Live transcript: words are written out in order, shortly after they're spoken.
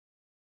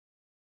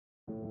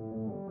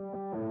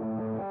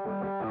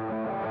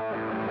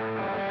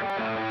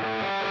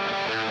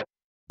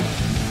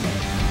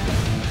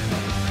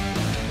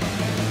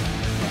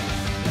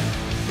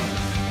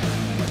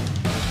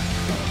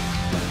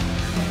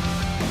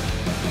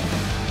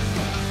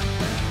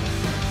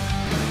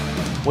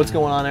What's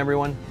going on,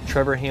 everyone?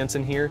 Trevor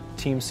Hansen here,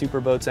 Team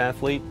Supra Boats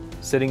athlete,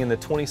 sitting in the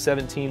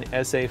 2017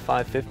 SA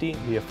 550,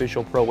 the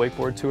official pro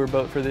wakeboard tour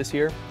boat for this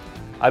year.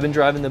 I've been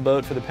driving the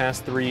boat for the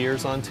past 3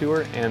 years on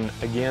tour, and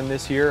again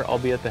this year I'll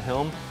be at the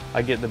helm.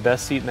 I get the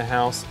best seat in the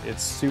house.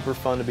 It's super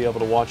fun to be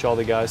able to watch all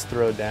the guys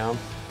throw down.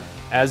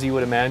 As you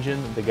would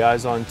imagine, the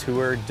guys on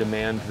tour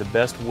demand the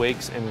best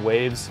wakes and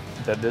waves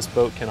that this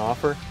boat can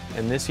offer,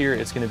 and this year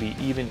it's going to be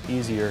even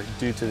easier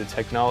due to the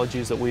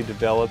technologies that we've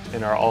developed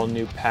in our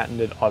all-new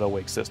patented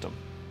AutoWake system.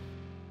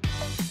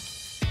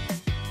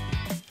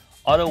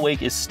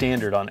 AutoWake is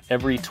standard on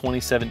every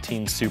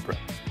 2017 Supra.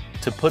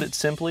 To put it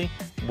simply,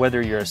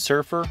 whether you're a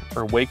surfer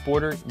or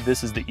wakeboarder,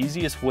 this is the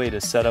easiest way to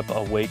set up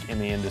a wake in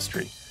the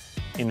industry.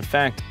 In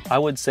fact, I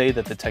would say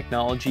that the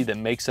technology that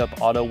makes up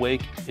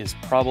AutoWake is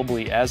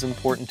probably as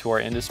important to our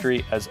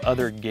industry as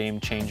other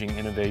game-changing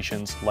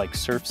innovations like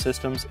surf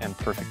systems and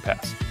Perfect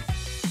Pass.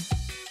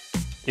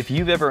 If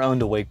you've ever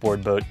owned a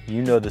wakeboard boat,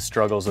 you know the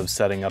struggles of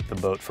setting up the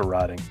boat for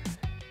riding.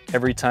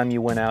 Every time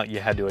you went out, you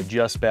had to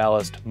adjust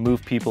ballast,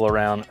 move people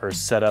around, or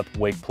set up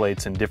wake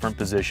plates in different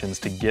positions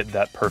to get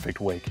that perfect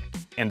wake.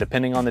 And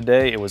depending on the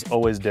day, it was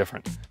always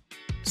different.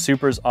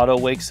 Supra's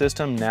AutoWake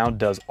system now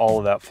does all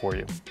of that for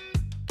you.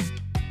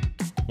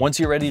 Once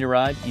you're ready to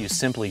ride, you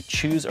simply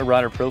choose a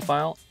rider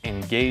profile,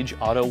 engage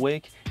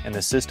AutoWake, and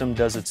the system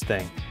does its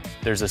thing.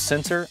 There's a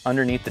sensor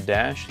underneath the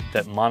dash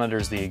that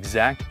monitors the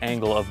exact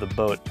angle of the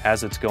boat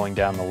as it's going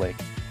down the lake.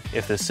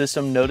 If the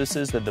system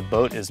notices that the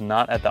boat is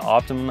not at the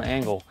optimum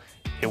angle,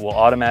 it will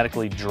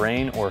automatically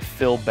drain or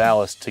fill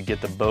ballast to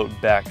get the boat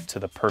back to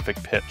the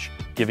perfect pitch,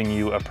 giving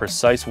you a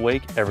precise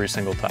wake every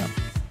single time.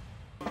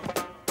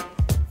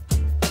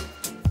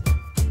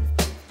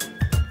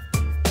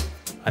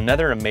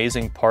 Another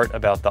amazing part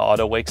about the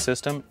AutoWake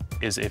system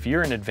is if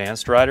you're an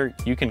advanced rider,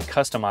 you can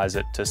customize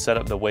it to set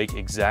up the wake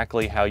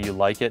exactly how you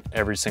like it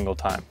every single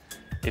time.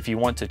 If you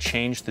want to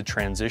change the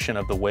transition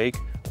of the wake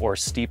or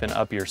steepen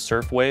up your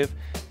surf wave,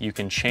 you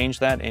can change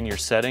that in your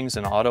settings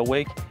in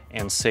AutoWake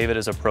and save it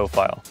as a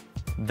profile.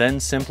 Then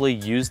simply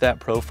use that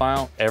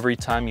profile every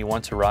time you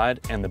want to ride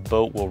and the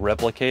boat will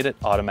replicate it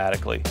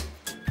automatically.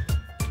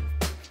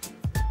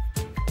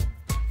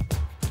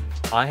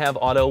 I have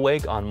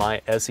AutoWake on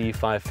my SE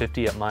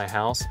 550 at my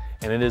house,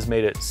 and it has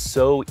made it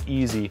so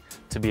easy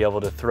to be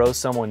able to throw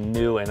someone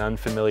new and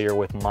unfamiliar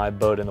with my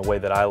boat in the way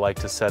that I like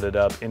to set it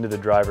up into the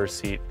driver's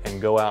seat and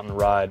go out and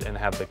ride and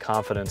have the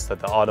confidence that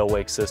the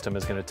AutoWake system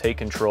is going to take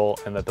control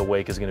and that the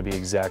wake is going to be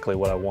exactly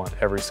what I want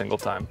every single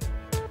time.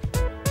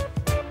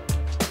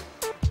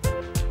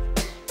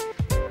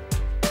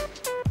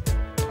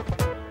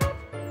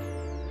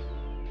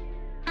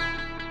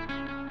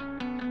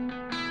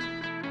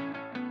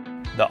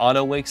 The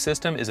AutoWake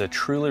system is a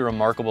truly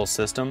remarkable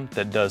system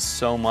that does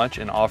so much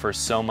and offers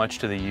so much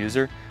to the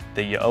user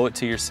that you owe it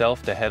to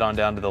yourself to head on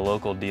down to the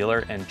local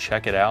dealer and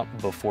check it out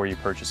before you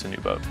purchase a new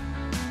boat.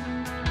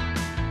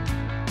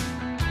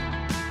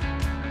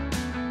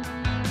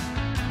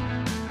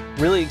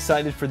 Really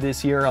excited for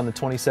this year on the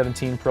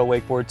 2017 Pro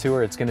Wakeboard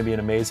Tour. It's going to be an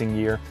amazing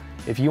year.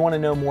 If you want to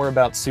know more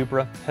about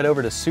Supra, head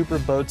over to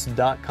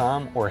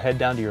supraboats.com or head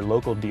down to your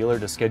local dealer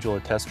to schedule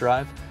a test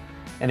drive.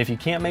 And if you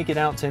can't make it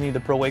out to any of the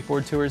Pro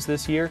Wakeboard Tours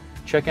this year,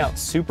 check out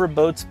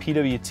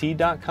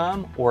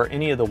supraboatspwt.com or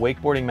any of the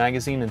Wakeboarding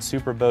Magazine and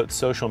Supra Boats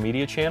social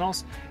media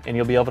channels, and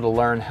you'll be able to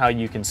learn how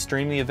you can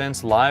stream the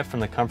events live from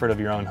the comfort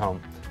of your own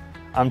home.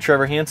 I'm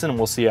Trevor Hansen, and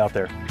we'll see you out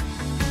there.